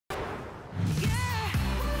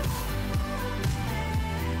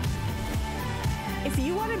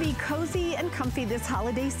be cozy and comfy this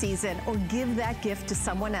holiday season or give that gift to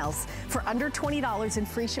someone else? For under $20 in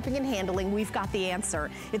free shipping and handling, we've got the answer.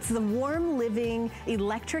 It's the Warm Living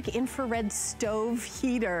Electric Infrared Stove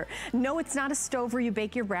Heater. No, it's not a stove where you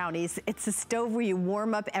bake your brownies. It's a stove where you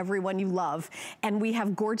warm up everyone you love. And we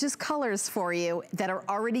have gorgeous colors for you that are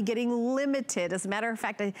already getting limited. As a matter of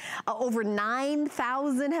fact, over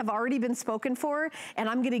 9,000 have already been spoken for. And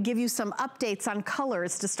I'm gonna give you some updates on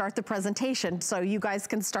colors to start the presentation so you guys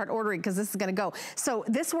can start ordering because this is gonna go. So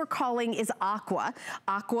this we're calling is Aqua.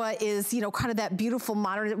 Aqua is, you know, kind of that beautiful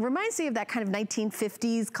modern, it reminds me of that kind of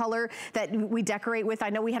 1950s color that we decorate with. I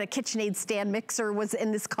know we had a KitchenAid stand mixer was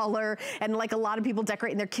in this color, and like a lot of people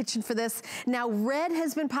decorate in their kitchen for this. Now red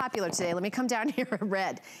has been popular today. Let me come down here at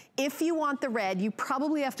red. If you want the red, you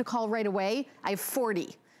probably have to call right away. I have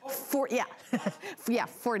 40. Yeah,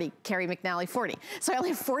 40, Carrie McNally, 40. So I only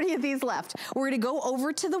have 40 of these left. We're gonna go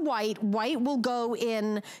over to the white. White will go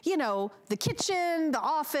in, you know, the kitchen, the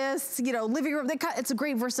office, you know, living room. It's a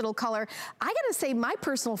great versatile color. I gotta say my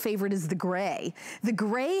personal favorite is the gray. The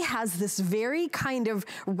gray has this very kind of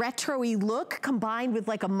retro-y look combined with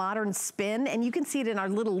like a modern spin, and you can see it in our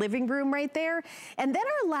little living room right there. And then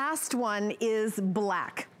our last one is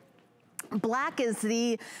black. Black is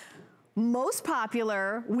the most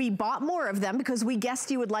popular. We bought more of them because we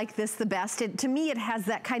guessed you would like this the best. To me, it has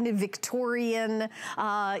that kind of Victorian,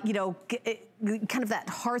 you know, kind of that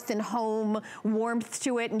hearth and home warmth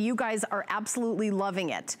to it, and you guys are absolutely loving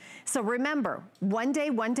it. So remember, one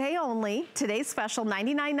day only, today's special,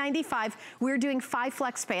 $99.95. We're doing 5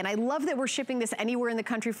 flex pay, and I love that we're shipping this anywhere in the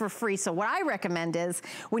country for free. So what I recommend is,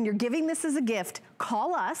 when you're giving this as a gift,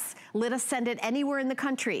 call us, let us send it anywhere in the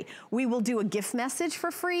country. We will do a gift message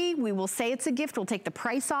for free. We will say it's a gift. We'll take the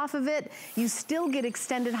price off of it. You still get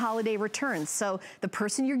extended holiday returns. So the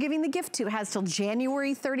person you're giving the gift to has till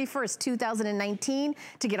January 31st, 2019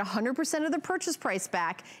 to get 100% of the purchase price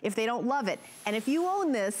back if they don't love it. And if you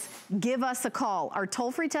own this, give us a call. Our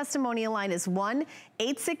toll-free testimonial line is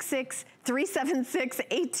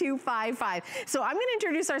 1-866-376-8255. So I'm gonna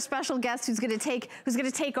introduce our special guest who's gonna take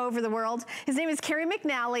over the world. His name is Kerry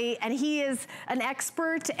McNally, and he is an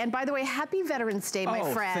expert. And by the way, happy Veterans Day, my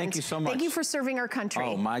friend. Thank you so much. Thank you for serving our country.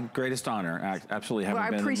 Oh, my greatest honor. Absolutely. Well, I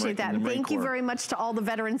appreciate that. And thank you very much to all the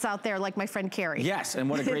veterans out there, like my friend Kerry. Yes, and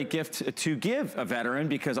what a great gift to give a veteran,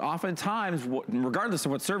 because oftentimes, regardless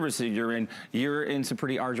of what service you're in some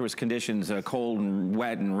pretty arduous conditions, cold and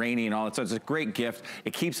wet and rainy and all that. So it's a great gift.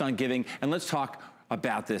 It keeps on giving. And let's talk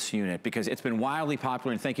about this unit, because it's been wildly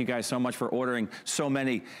popular, and thank you guys so much for ordering so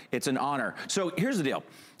many. It's an honor. So here's the deal.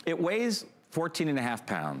 It weighs 14.5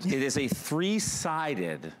 pounds. It is a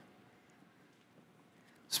 3-sided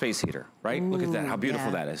space heater, right? Ooh, look at that, how beautiful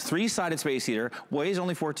that is. 3-sided space heater, weighs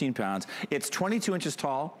only 14 pounds. It's 22 inches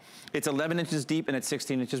tall, it's 11 inches deep, and it's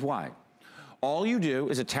 16 inches wide. All you do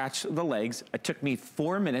is attach the legs. It took me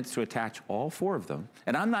 4 minutes to attach all 4 of them.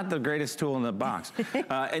 And I'm not the greatest tool in the box.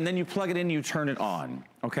 And then you plug it in, you turn it on,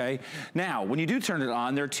 okay? Now, when you do turn it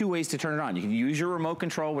on, there are 2 ways to turn it on. You can use your remote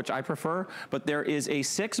control, which I prefer, but there is a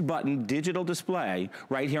 6-button digital display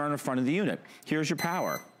right here on the front of the unit. Here's your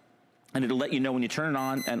power. And it'll let you know when you turn it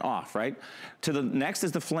on and off, right? To the next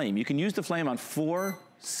is the flame. You can use the flame on 4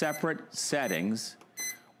 separate settings,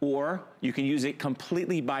 or you can use it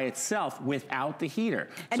completely by itself without the heater.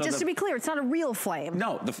 And so just to be clear, it's not a real flame.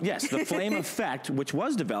 No, yes, the flame effect, which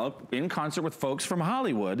was developed in concert with folks from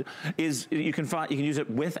Hollywood, is you can use it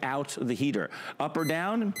without the heater. Up or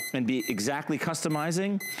down, and be exactly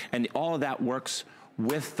customizing, and all of that works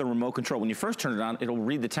with the remote control. When you first turn it on, it'll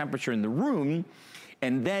read the temperature in the room,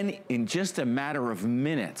 and then in just a matter of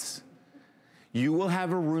minutes, you will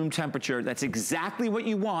have a room temperature that's exactly what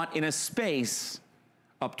you want in a space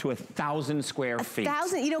up to 1,000 square feet.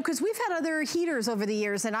 1,000, you know, because we've had other heaters over the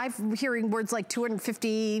years, and I'm hearing words like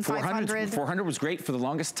 250, 500. 400 was great for the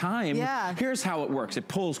longest time. Yeah. Here's how it works. It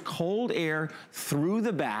pulls cold air through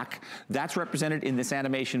the back. That's represented in this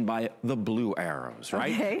animation by the blue arrows,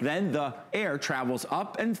 right? Okay. Then the air travels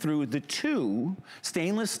up and through the 2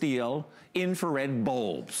 stainless steel infrared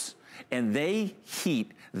bulbs, and they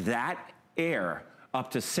heat that air up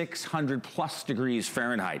to 600 plus degrees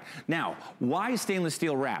Fahrenheit. Now, why stainless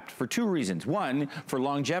steel wrapped? For 2 reasons. One, for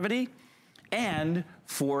longevity, and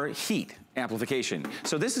for heat amplification.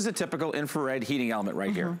 So this is a typical infrared heating element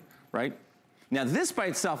right here, right? Now this by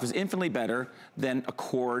itself is infinitely better than a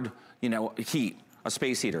cord, you know, heat, a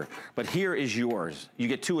space heater. But here is yours. You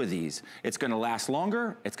get 2 of these. It's gonna last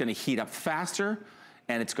longer, it's gonna heat up faster,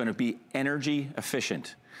 and it's gonna be energy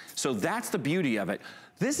efficient. So that's the beauty of it.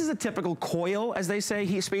 This is a typical coil, as they say,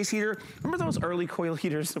 space heater. Remember those early coil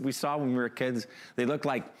heaters that we saw when we were kids? They looked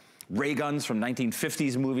like ray guns from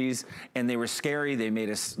 1950s movies, and they were scary. They made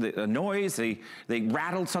a noise. They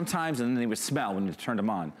rattled sometimes, and then they would smell when you turned them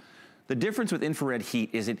on. The difference with infrared heat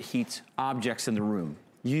is it heats objects in the room.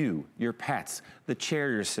 You, your pets, the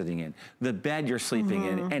chair you're sitting in, the bed you're sleeping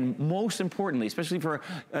in, and most importantly, especially for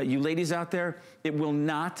you ladies out there, it will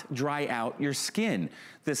not dry out your skin.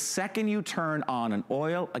 The second you turn on an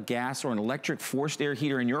oil, a gas, or an electric forced air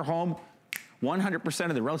heater in your home, 100%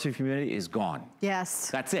 of the relative humidity is gone.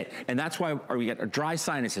 Yes. That's it. And that's why we get dry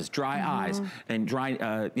sinuses, dry eyes, and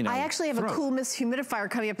dry, you know, I actually have throat. a cool mist humidifier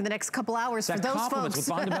coming up in the next couple hours that for those complements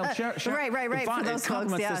folks. With right, for those it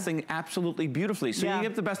complements folks, this thing absolutely beautifully. So you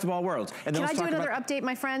get the best of all worlds. And Can I do another update,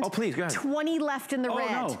 my friend? Oh, please, go ahead. 20 left in the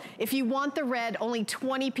red. No. If you want the red, only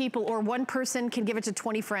 20 people or one person can give it to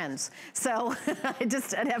 20 friends. So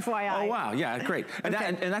just an FYI. Oh, wow. Yeah, great. And,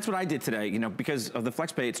 and that's what I did today, you know, because of the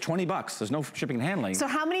FlexPay, it's 20 bucks. There's no shipping and handling. So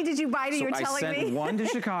how many did you buy? You're telling me? I sent one to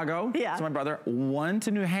Chicago to my brother, one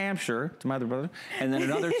to New Hampshire to my other brother, and then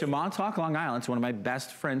another to Montauk, Long Island to one of my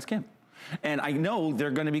best friends, Kim. And I know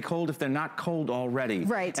they're going to be cold if they're not cold already.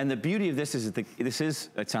 Right. And the beauty of this is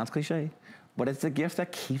it sounds cliche, but it's a gift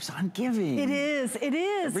that keeps on giving. It is. It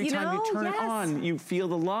is. Every time you turn it on, you feel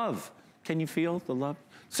the love. Can you feel the love?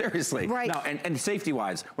 Seriously. Right. Now, and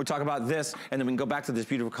safety-wise, we'll talk about this, and then we can go back to this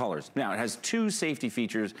beautiful colors. Now, it has two safety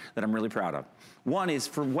features that I'm really proud of. One is,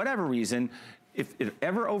 for whatever reason, if it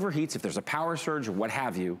ever overheats, if there's a power surge or what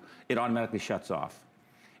have you, it automatically shuts off.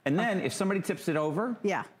 And then if somebody tips it over,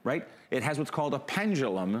 right, it has what's called a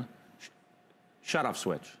pendulum shut-off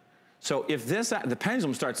switch. So if the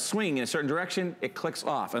pendulum starts swinging in a certain direction, it clicks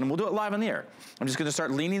off. And we'll do it live on the air. I'm just gonna start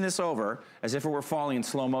leaning this over as if it were falling in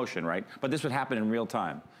slow motion, right? But this would happen in real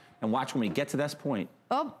time. And watch when we get to this point.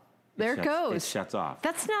 Oh, there it goes. It shuts off.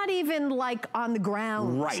 That's not even like on the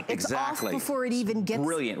ground. Right, exactly. It's off before it even gets.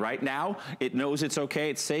 Brilliant, right? Now, it knows it's okay,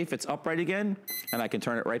 it's safe, it's upright again, and I can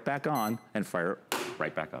turn it right back on and fire it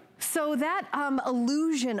right back up. So that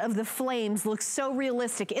illusion of the flames looks so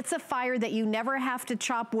realistic. It's a fire that you never have to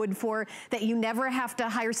chop wood for, that you never have to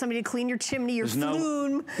hire somebody to clean your chimney, your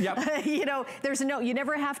flume. You know, you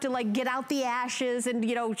never have to like get out the ashes and,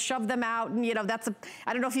 you know, shove them out. And, you know,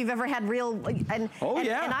 I don't know if you've ever had real, and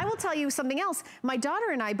I will tell you something else. My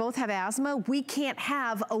daughter and I both have asthma. We can't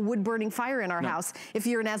have a wood burning fire in our house. If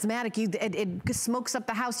you're an asthmatic, it smokes up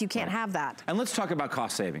the house. You can't have that. And let's talk about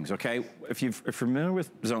cost savings, okay? If you're familiar with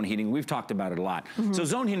zone heating, we've talked about it a lot. So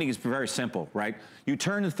zone heating is very simple, right? You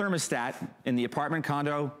turn the thermostat in the apartment,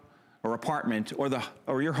 condo, or apartment,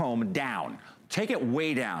 or your home down. Take it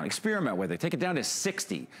way down, experiment with it. Take it down to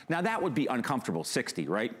 60. Now that would be uncomfortable, 60,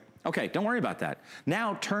 right? Okay, don't worry about that.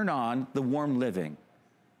 Now turn on the warm living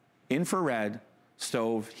infrared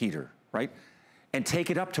stove heater, right? And take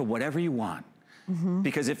it up to whatever you want.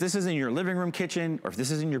 Because if this is in your living room, kitchen, or if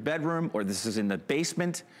this is in your bedroom, or this is in the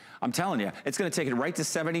basement, I'm telling you, it's gonna take it right to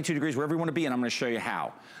 72 degrees, wherever you wanna be, and I'm gonna show you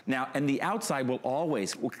how. Now, and the outside will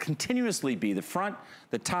continuously be, the front,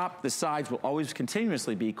 the top, the sides will always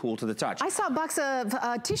continuously be cool to the touch. I saw a box of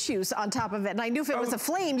tissues on top of it, and I knew if it was a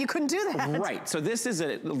flame, you couldn't do that. Right, so this is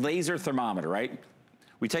a laser thermometer, right?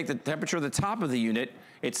 We take the temperature of the top of the unit,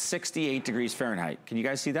 it's 68 degrees Fahrenheit. Can you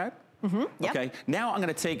guys see that? Okay, now I'm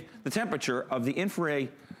gonna take the temperature of the infrared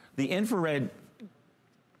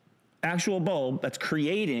actual bulb that's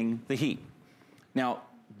creating the heat. Now,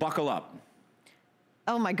 buckle up.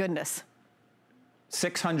 Oh my goodness.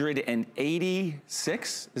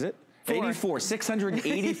 686, is it?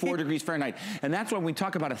 684 degrees Fahrenheit. And that's why when we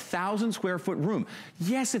talk about a 1,000 square foot room,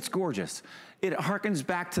 yes, it's gorgeous. It harkens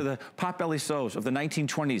back to the potbelly stoves of the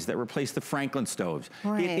 1920s that replaced the Franklin stoves.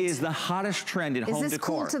 Right. It is the hottest trend in home decor. Is this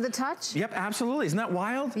cool to the touch? Yep, absolutely. Isn't that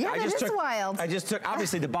wild? Yeah, that is wild. I just took,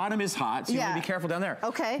 obviously the bottom is hot, so you want to be careful down there.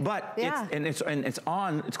 Okay. But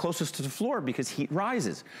it's closest to the floor because heat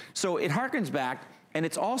rises. So it harkens back. And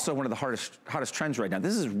it's also one of the hottest trends right now.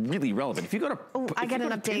 This is really relevant. If you go to, I got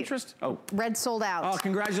an update. Pinterest, Red sold out. Oh,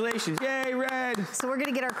 congratulations. Yay, red. So we're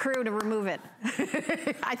gonna get our crew to remove it.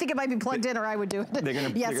 I think it might be plugged in or I would do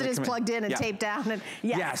it. Yes, it is plugged in and taped down. And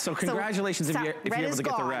yeah, so congratulations if you're able to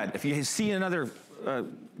get the red. If you see another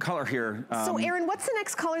color here. So Aaron, what's the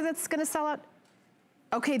next color that's gonna sell out?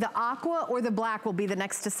 Okay, the aqua or the black will be the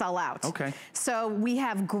next to sell out. Okay. So we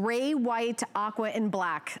have gray, white, aqua, and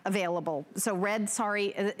black available. So red, sorry,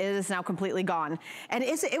 it is now completely gone. And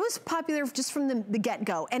it was popular just from the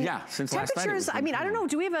get-go. And yeah, since last night. Temperatures, I mean, I don't know,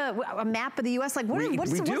 do we have a map of the US? Like, what's it like?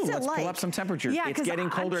 Let's pull up some temperatures. Yeah, it's getting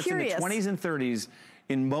colder. It's in the 20s and 30s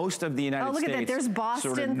in most of the United States. Oh, look at that. There's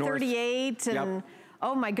Boston, 38, and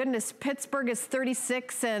Oh my goodness, Pittsburgh is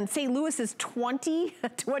 36 and St. Louis is 20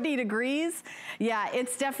 degrees. Yeah,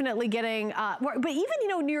 it's definitely getting, but even, you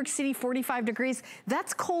know, New York City, 45 degrees,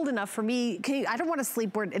 that's cold enough for me. I don't want to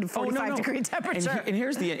sleep in 45 degree temperature. And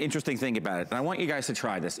here's the interesting thing about it, and I want you guys to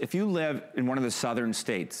try this. If you live in one of the southern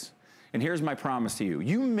states, and here's my promise to you,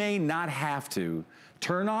 you may not have to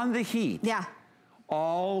turn on the heat. Yeah.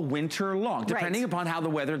 All winter long, depending upon how the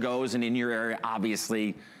weather goes, and in your area,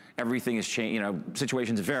 obviously, everything is changing, you know,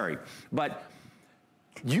 situations vary. But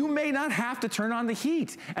you may not have to turn on the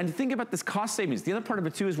heat. And think about this cost savings. The other part of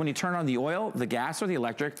it too is when you turn on the oil, the gas, or the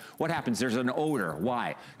electric, what happens? There's an odor.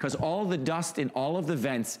 Why? Because all the dust in all of the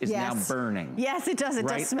vents is now burning. Yes, it does. It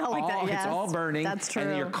does smell like that. Yes. It's all burning. That's true.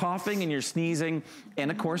 And you're coughing and you're sneezing.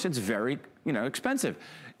 And of course, it's very, you know, expensive.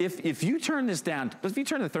 If you turn this down, if you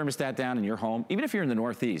turn the thermostat down in your home, even if you're in the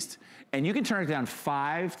Northeast, and you can turn it down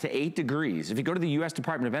 5 to 8 degrees, if you go to the U.S.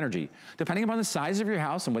 Department of Energy, depending upon the size of your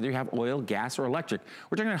house and whether you have oil, gas, or electric,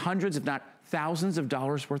 we're talking about hundreds, if not thousands of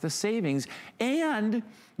dollars worth of savings, and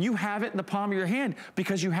you have it in the palm of your hand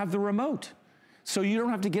because you have the remote. So you don't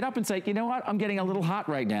have to get up and say, you know what, I'm getting a little hot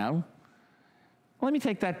right now. Let me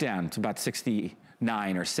take that down to about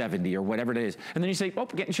 69 or 70 or whatever it is. And then you say, oh,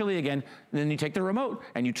 getting chilly again. And then you take the remote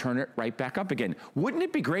and you turn it right back up again. Wouldn't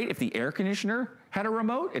it be great if the air conditioner had a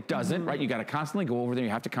remote? It doesn't, right? You got to constantly go over there. You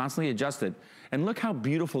have to constantly adjust it. And look how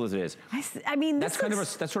beautiful it is. I mean, that's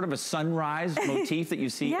that's sort of a sunrise motif that you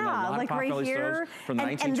see in a lot of popular stores from the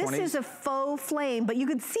 1920s. And this is a faux flame, but you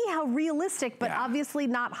can see how realistic, but obviously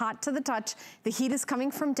not hot to the touch. The heat is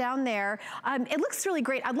coming from down there. It looks really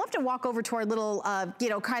great. I'd love to walk over to our little, you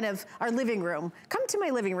know, kind of our living room. Come to my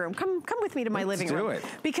living room. Come with me to my living room. Let's do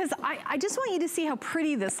it. Because I just want you to see how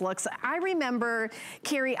pretty this looks. I remember,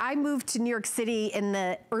 Carrie, I moved to New York City in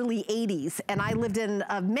the early 80s, and I lived in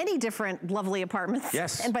many different lovely apartments.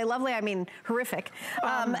 Yes. And by lovely, I mean horrific.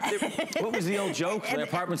 What was the old joke? The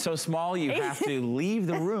apartment's so small, you have to leave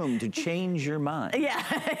the room to change your mind. Yeah,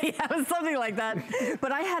 yeah, it was something like that.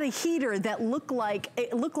 But I had a heater that looked like,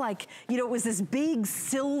 you know, it was this big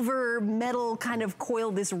silver metal kind of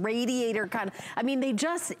coil, this radiator kind of, I mean,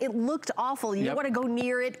 it looked awful. You don't want to go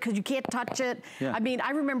near it because you can't touch it. I mean,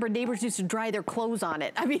 I remember neighbors used to dry their clothes on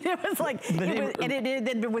it. I mean, it was like,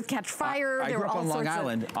 it would catch fire. I grew up on Long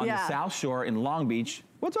Island, on the South Shore in Long Beach.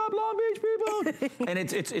 What's up, Long Beach people? And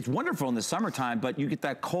it's wonderful in the summertime, but you get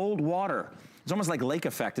that cold water. It's almost like lake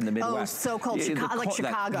effect in the Midwest. Oh, so cold, like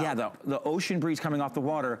Chicago. The ocean breeze coming off the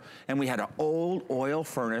water, and we had an old oil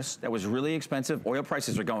furnace that was really expensive. Oil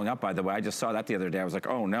prices are going up, by the way. I just saw that the other day. I was like,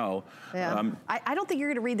 oh no. Yeah. I don't think you're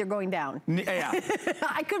gonna read they're going down. Yeah.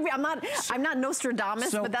 I could be, I'm not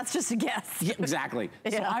Nostradamus, but that's just a guess. Yeah, exactly.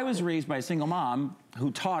 So I was raised by a single mom who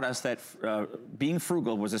taught us that being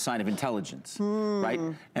frugal was a sign of intelligence, right?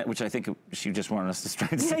 Which I think she just wanted us to try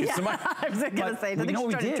to say. I was gonna say, you know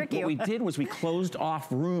what we did was we closed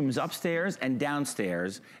off rooms upstairs and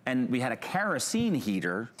downstairs, and we had a kerosene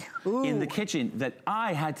heater in the kitchen that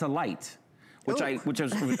I had to light. Which I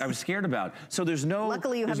was scared about. So there's no,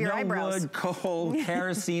 luckily you have your eyebrows. Wood, coal,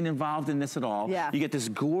 kerosene involved in this at all. Yeah. You get this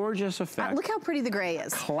gorgeous effect. Look how pretty the gray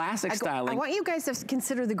is. Classic styling. I want you guys to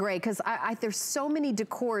consider the gray because there's so many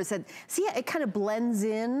decors that, see, it kind of blends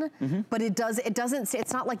in, but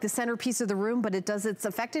it's not like the centerpiece of the room, but it does its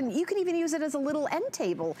effect. And you can even use it as a little end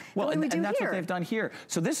table. Well, and that's what they've done here.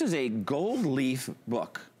 So this is a gold leaf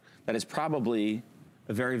book that is probably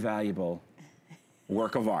a very valuable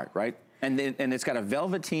work of art, right? And it's got a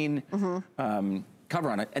velveteen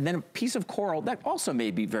cover on it, and then a piece of coral that also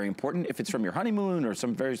may be very important if it's from your honeymoon or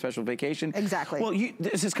some very special vacation. Exactly. Well,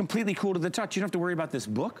 this is completely cool to the touch. You don't have to worry about this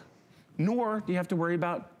book, nor do you have to worry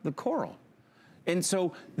about the coral. And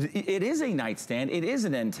so it is a nightstand, it is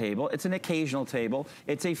an end table, it's an occasional table,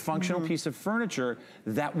 it's a functional piece of furniture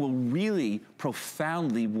that will really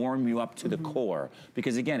profoundly warm you up to the core.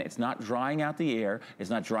 Because again, it's not drying out the air, it's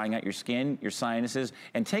not drying out your skin, your sinuses,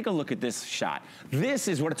 and take a look at this shot. This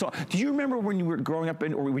is what it's all. Do you remember when you were growing up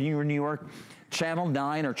or when you were in New York, Channel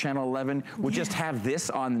 9 or Channel 11 would just have this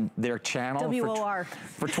on their channel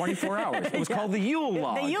for 24 hours. It was called the Yule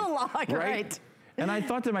log. The Yule log, right. And I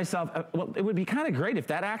thought to myself, well, it would be kind of great if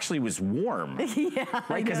that actually was warm.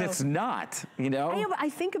 Right, because it's not, you know? I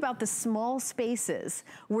think about the small spaces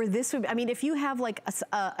where this would, I mean, if you have like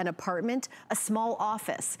an apartment, a small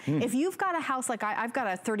office, if you've got a house, like I've got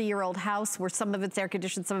a 30-year-old house where some of it's air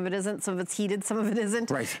conditioned, some of it isn't, some of it's heated, some of it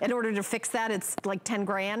isn't. Right. In order to fix that, it's like 10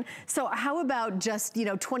 grand. So how about just, you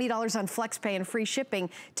know, $20 on FlexPay and free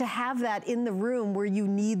shipping to have that in the room where you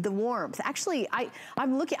need the warmth? Actually, I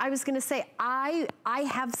was gonna say, I I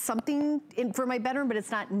have something for my bedroom, but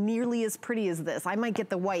it's not nearly as pretty as this. I might get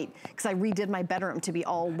the white because I redid my bedroom to be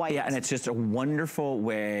all white. Yeah, and it's just a wonderful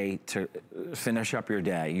way to finish up your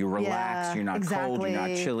day. You relax, you're not cold, you're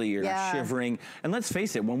not chilly, you're not shivering. And let's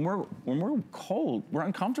face it, when we're cold, we're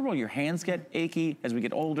uncomfortable. Your hands get achy as we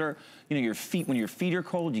get older. You know, when your feet are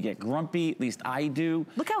cold, you get grumpy. At least I do.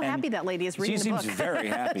 Look how happy that lady is reading the book. She seems very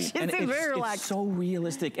happy. She seems very relaxed. It's so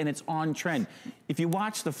realistic and it's on trend. If you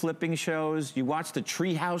watch the flipping shows, you watch the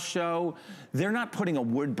treehouse show, they're not putting a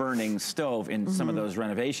wood-burning stove in some of those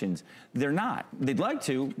renovations. They're not. They'd like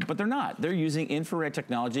to, but they're not. They're using infrared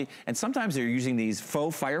technology, and sometimes they're using these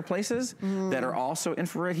faux fireplaces that are also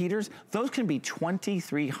infrared heaters. Those can be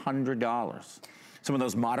 $2,300. Some of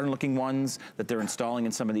those modern-looking ones that they're installing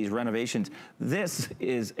in some of these renovations. This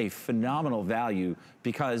is a phenomenal value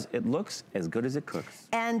because it looks as good as it cooks.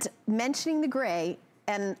 And mentioning the gray,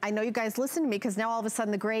 and I know you guys listen to me because now all of a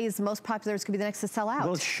sudden the gray is the most popular. It's going to be the next to sell out.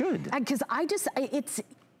 Well, it should. Because it's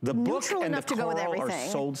the book neutral and enough the to go with coral everything.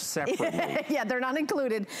 are sold separately. Yeah, they're not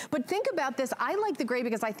included. But think about this. I like the gray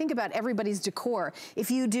because I think about everybody's decor. If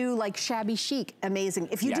you do like shabby chic, amazing.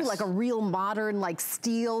 If you do like a real modern, like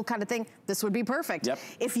steel kind of thing, this would be perfect. Yep.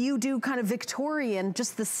 If you do kind of Victorian,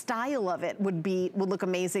 just the style of it would look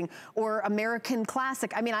amazing. Or American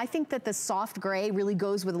classic. I mean, I think that the soft gray really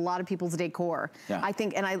goes with a lot of people's decor. Yeah. I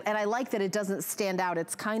think, and I like that it doesn't stand out.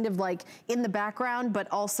 It's kind of like in the background, but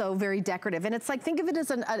also very decorative. And it's like, think of it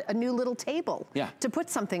as a new little table to put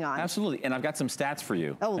something on. Absolutely, and I've got some stats for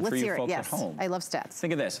you. Oh, let's hear it, yes. At home. I love stats.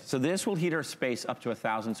 Think of this. So this will heat our space up to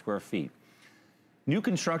 1,000 square feet. New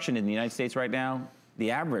construction in the United States right now,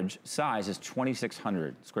 the average size is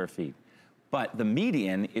 2,600 square feet. But the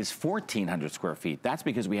median is 1,400 square feet. That's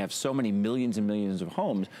because we have so many millions and millions of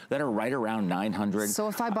homes that are right around 900. So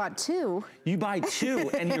if I bought two. You buy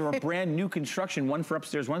two and you're a brand new construction, one for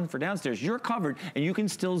upstairs, one for downstairs, you're covered and you can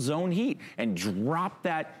still zone heat and drop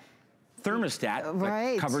that thermostat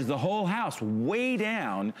that covers the whole house way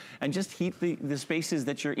down and just heat the spaces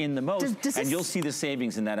that you're in the most. And you'll see the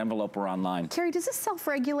savings in that envelope or online. Carrie, does this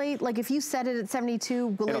self-regulate? Like if you set it at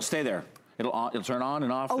 72, it'll stay there. It'll turn on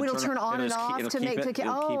and off. Oh, it'll turn on and off to make it.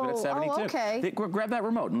 It'll keep it at 72. Oh, okay. Grab that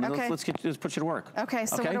remote and let's put you to work. Okay,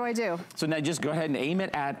 so what do I do? So now just go ahead and aim it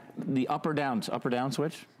at the up or down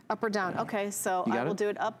switch. Up or down. Okay, so I will do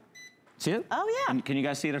it up. See it? Oh, yeah. And can you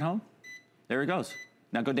guys see it at home? There it goes.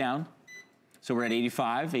 Now go down. So we're at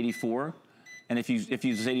 85, 84. And if you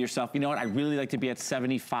say to yourself, you know what, I'd really like to be at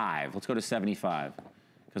 75. Let's go to 75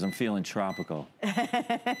 because I'm feeling tropical.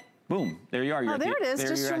 Boom, there you are. You're there it is.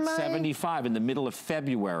 You're at 75 in the middle of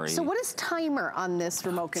February. So what is timer on this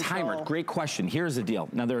remote control? Timer, great question. Here's the deal.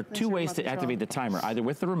 Now there are two ways to activate the timer, either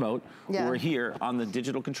with the remote or here on the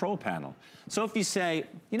digital control panel. So if you say,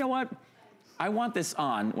 you know what, I want this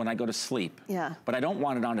on when I go to sleep, but I don't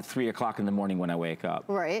want it on at 3 o'clock in the morning when I wake up.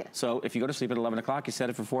 Right. So if you go to sleep at 11 o'clock, you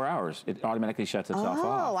set it for 4 hours. It automatically shuts itself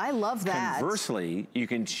off. Oh, I love that. Conversely,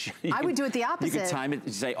 I would do it the opposite. You can time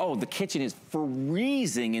it, say, oh, the kitchen is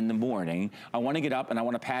freezing in the morning. I want to get up and I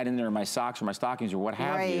want to pad in there my socks or my stockings or what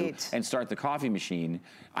have you and start the coffee machine.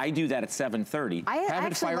 I do that at 7:30.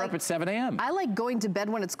 Have it fire up at 7 a.m. I like going to bed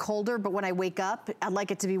when it's colder, but when I wake up, I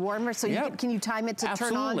like it to be warmer. So can you time it to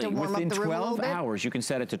turn on to warm up the room a little bit? Within 12 hours, you can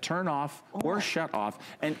set it to turn off or shut off,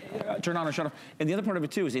 and turn on or shut off. And the other part of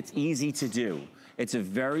it too is it's easy to do. It's a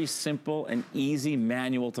very simple and easy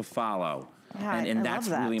manual to follow. Yeah, and that's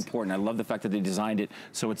really important. I love the fact that they designed it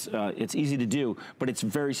so it's easy to do, but it's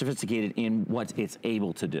very sophisticated in what it's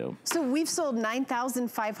able to do. So we've sold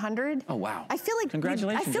 9,500. Oh wow! I feel like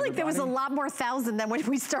congratulations. I feel like there was a lot more thousand than when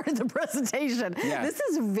we started the presentation. Yeah. This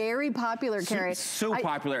is very popular, Carrie. So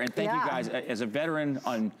popular, and thank you guys. As a veteran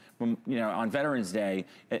on Veterans Day,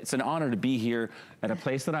 it's an honor to be here at a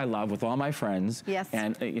place that I love with all my friends. Yes.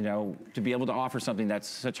 And to be able to offer something that's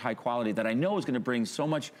such high quality that I know is going to bring so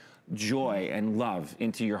much joy and love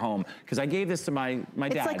into your home. Because I gave this to my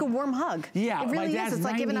dad. It's like a warm hug. Yeah, it really my dad's is. It's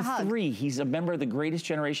like giving a hug. 93. He's a member of the greatest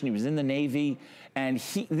generation. He was in the Navy, and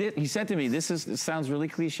he said to me, this sounds really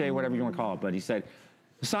cliche, whatever you want to call it, but he said,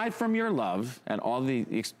 aside from your love and all the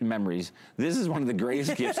memories, this is one of the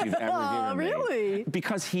greatest gifts you've ever given me. Really?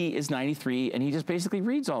 Because he is 93 and he just basically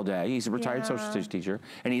reads all day. He's a retired social studies teacher,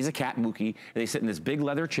 and he's a cat Mookie. They sit in this big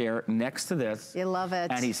leather chair next to this. You love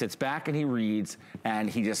it. And he sits back and he reads, and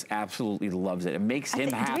he just absolutely loves it. It makes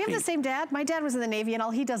him happy. Do we have the same dad? My dad was in the Navy, and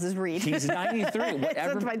all he does is read. He's 93.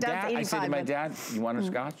 Whatever my dad's 85, I say to my dad, you want a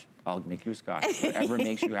scotch? I'll make you a scotch, whatever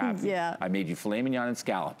makes you happy. Yeah. I made you filet mignon and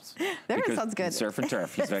scallops. There, sounds good. Surf and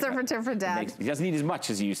turf. He's surf and turf for Dad. He doesn't eat as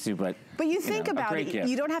much as he used to, but you think about it, gift.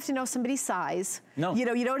 You don't have to know somebody's size. No. You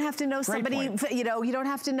know, you don't have to know somebody, point. you don't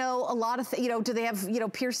have to know a lot of, do they have,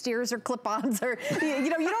 pierced ears or clip-ons or, you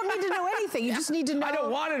don't need to know anything. You just need to know. I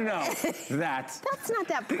don't want to know that. That's not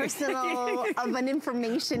that personal of an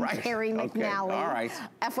information, Carrie McNally. All right.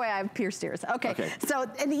 FYI, I have pierced ears. Okay. So,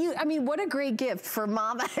 and what a great gift for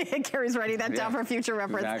Mom. Carrie's writing that down for future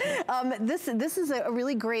reference. Exactly. This is a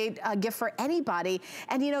really great gift for anybody.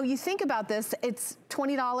 And you think about this, it's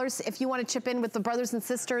 $20 if you want to chip in with the brothers and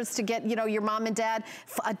sisters to get, your mom and dad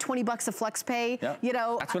 $20 of flex pay. Yep.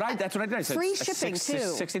 That's what I did. I said free shipping too.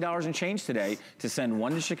 $60 and change today to send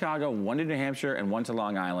one to Chicago, one to New Hampshire, and one to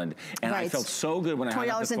Long Island. And I felt so good when I hung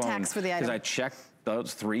up the phone. $20 in tax for the item. Because I checked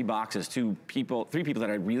those 3 boxes to three people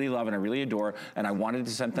that I really love and I really adore, and I wanted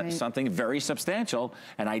to send something very substantial,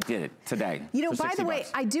 and I did it today. By the way,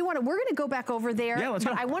 we're going to go back over there. Yeah, let's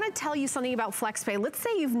go. I want to tell you something about FlexPay. Let's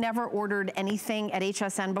say you've never ordered anything at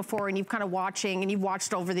HSN before, and you've kind of watching, and you've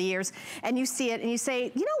watched over the years, and you see it, and you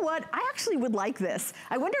say, you know what? I actually would like this.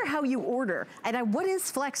 I wonder how you order, and what is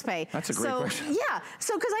FlexPay? That's a great question. Yeah,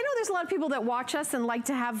 because I know there's a lot of people that watch us and like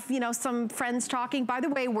to have, some friends talking. By the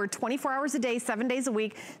way, we're 24 hours a day, 7 days a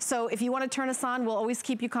week. So if you want to turn us on, we'll always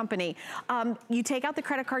keep you company. You take out the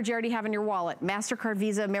credit card you already have in your wallet, MasterCard,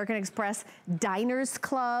 Visa, American Express, Diners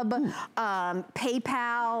Club,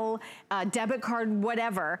 PayPal, debit card,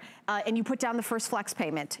 whatever, and you put down the first flex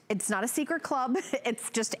payment. It's not a secret club. It's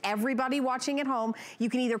just everybody watching at home. You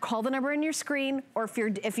can either call the number in your screen, or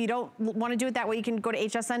if you don't want to do it that way, you can go to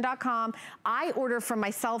hsn.com. I order from my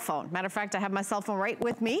cell phone. Matter of fact, I have my cell phone right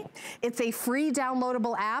with me. It's a free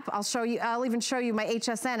downloadable app. I'll even show you my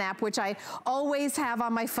HSN app, which I always have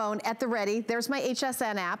on my phone at the ready. There's my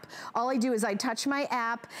HSN app. All I do is I touch my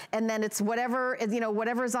app, and then it's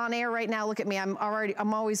whatever's on air right now. Look at me, I'm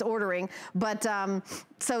always ordering. But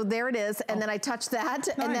so there it is, and then I touch that,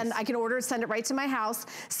 and then I can send it right to my house.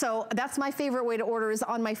 So that's my favorite way to order, is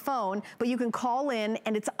on my phone. But you can call in,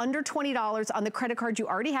 and it's under $20 on the credit card you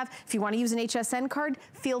already have. If you want to use an HSN card,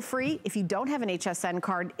 feel free. If you don't have an HSN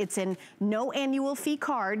card, it's in no annual fee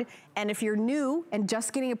card. And if you're new and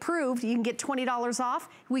just getting approved, you can get $20 off.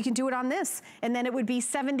 We can do it on this. And then it would be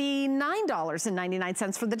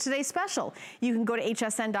 $79.99 for the Today Special. You can go to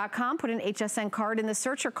hsn.com, put an HSN card in the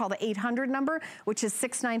search, or call the 800 number, which is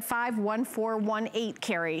 695-1418,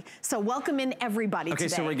 Carrie. So welcome in everybody today.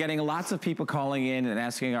 Okay, so we're getting lots of people calling in and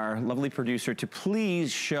asking our lovely producer to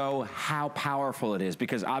please show how powerful it is,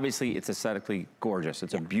 because obviously it's aesthetically gorgeous.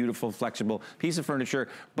 It's a beautiful, flexible piece of furniture,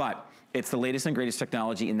 but it's the latest and greatest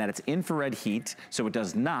technology in that it's infrared heat, so it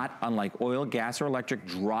does not, unlike oil, gas, or electric,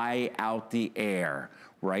 dry out the air,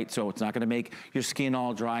 right? So it's not gonna make your skin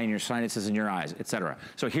all dry and your sinuses in your eyes, etc.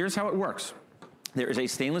 So here's how it works. There is a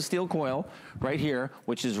stainless steel coil right here,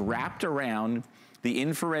 which is wrapped around the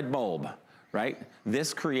infrared bulb, right?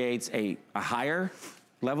 This creates a higher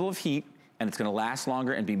level of heat, and it's gonna last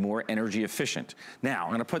longer and be more energy efficient. Now,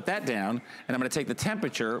 I'm gonna put that down, and I'm gonna take the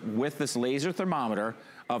temperature with this laser thermometer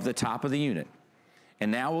of the top of the unit. And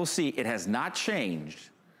now we'll see, it has not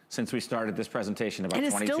changed since we started this presentation about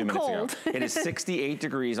 22 minutes ago. It is 68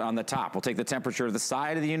 degrees on the top. We'll take the temperature of the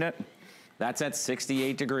side of the unit. That's at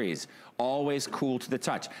 68 degrees. Always cool to the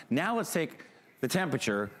touch. Now let's take the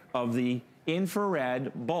temperature of the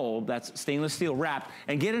infrared bulb that's stainless steel wrapped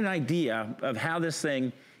and get an idea of how this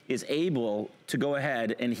thing is able to go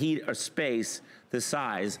ahead and heat a space the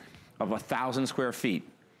size of 1,000 square feet.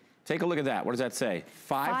 Take a look at that. What does that say?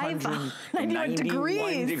 591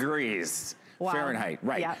 degrees Fahrenheit.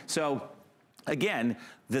 Right. Yeah. So again,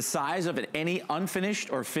 the size of any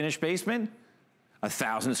unfinished or finished basement,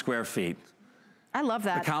 1,000 square feet. I love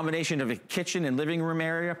that. The combination of a kitchen and living room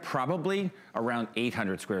area, probably around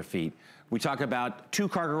 800 square feet. We talk about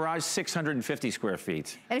 2-car garage, 650 square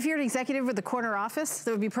feet. And if you're an executive with a corner office,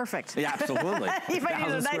 that would be perfect. Yeah, absolutely. If I need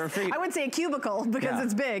a nice, I wouldn't say a cubicle because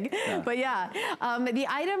it's big, but the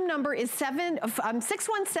item number is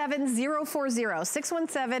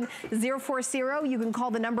 617-040. 617-040. You can call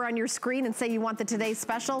the number on your screen and say you want the Today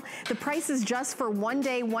Special. The price is just for one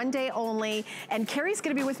day only. And Carrie's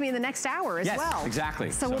going to be with me in the next hour as well. Yes, exactly.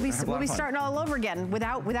 So we'll be starting all over again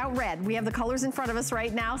without red. We have the colors in front of us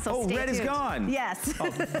right now, so stay tuned. Red is gone. Yes,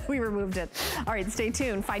 we removed it. All right, stay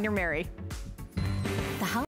tuned. Find your Mary.